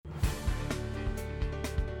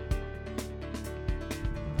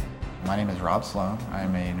My name is Rob Sloan.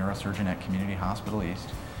 I'm a neurosurgeon at Community Hospital East.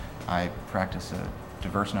 I practice a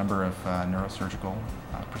diverse number of neurosurgical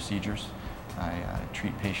procedures. I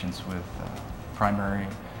treat patients with primary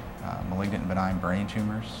malignant and benign brain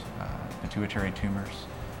tumors, pituitary tumors,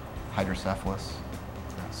 hydrocephalus,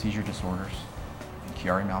 seizure disorders, and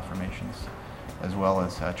Chiari malformations, as well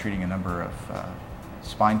as treating a number of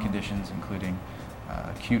spine conditions, including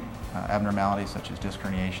acute abnormalities such as disc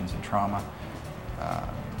herniations and trauma,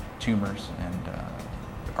 tumors, and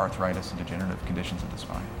arthritis and degenerative conditions of the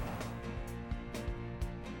spine.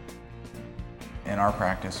 In our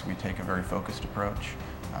practice, we take a very focused approach.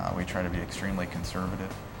 We try to be extremely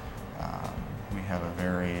conservative. We have a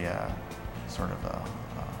very sort of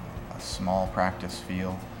a small practice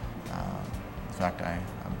feel. In fact, I'm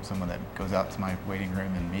someone that goes out to my waiting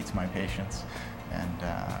room and meets my patients, and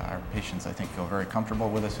our patients, I think, feel very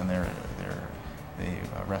comfortable with us, and they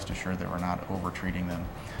rest assured that we're not over-treating them.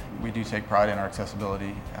 We do take pride in our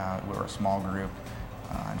accessibility. We're a small group.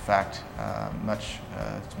 In fact, much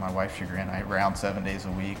to my wife's chagrin, I round 7 days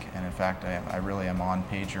a week, and in fact, I really am on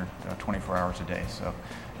pager 24 hours a day. So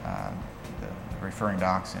the referring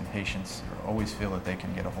docs and patients always feel that they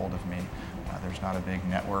can get a hold of me. There's not a big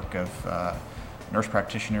network of nurse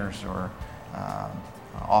practitioners or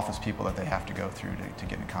office people that they have to go through to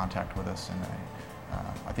get in contact with us, and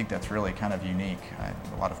I think that's really kind of unique.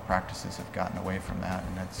 A lot of practices have gotten away from that,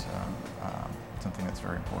 and that's something that's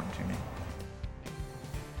very important to me.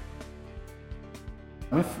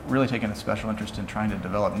 We've really taken a special interest in trying to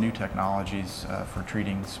develop new technologies for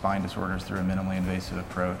treating spine disorders through a minimally invasive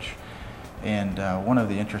approach. And one of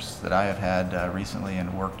the interests that I have had recently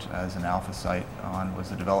and worked as an alpha site on was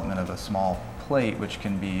the development of a small plate which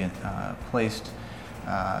can be placed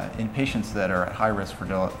in patients that are at high risk for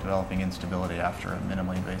developing instability after a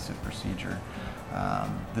minimally invasive procedure.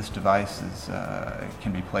 This device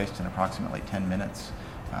can be placed in approximately 10 minutes.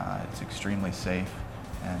 It's extremely safe,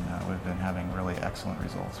 and we've been having really excellent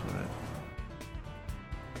results with it.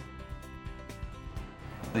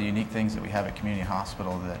 The unique things that we have at Community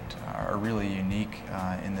Hospital that are really unique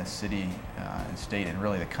in this city and state and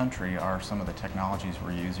really the country are some of the technologies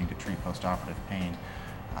we're using to treat postoperative pain.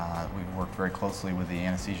 We've worked very closely with the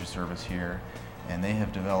anesthesia service here, and they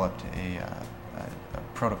have developed a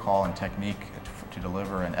protocol and technique to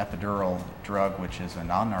deliver an epidural drug which is a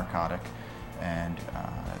non-narcotic, and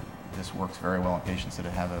this works very well in patients that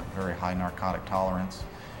have a very high narcotic tolerance.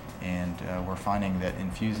 And we're finding that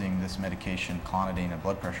infusing this medication, clonidine, a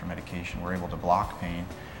blood pressure medication, we're able to block pain.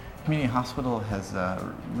 Community Hospital has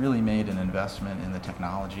really made an investment in the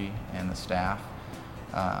technology and the staff.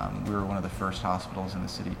 We were one of the first hospitals in the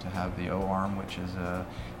city to have the O-arm, which is an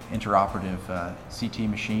interoperative CT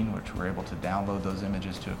machine, which we're able to download those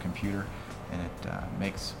images to a computer, and it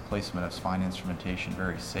makes placement of spine instrumentation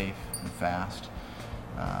very safe and fast.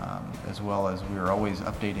 As well as we are always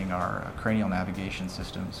updating our cranial navigation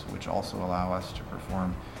systems, which also allow us to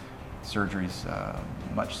perform surgeries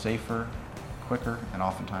much safer, quicker, and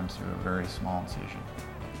oftentimes through a very small incision.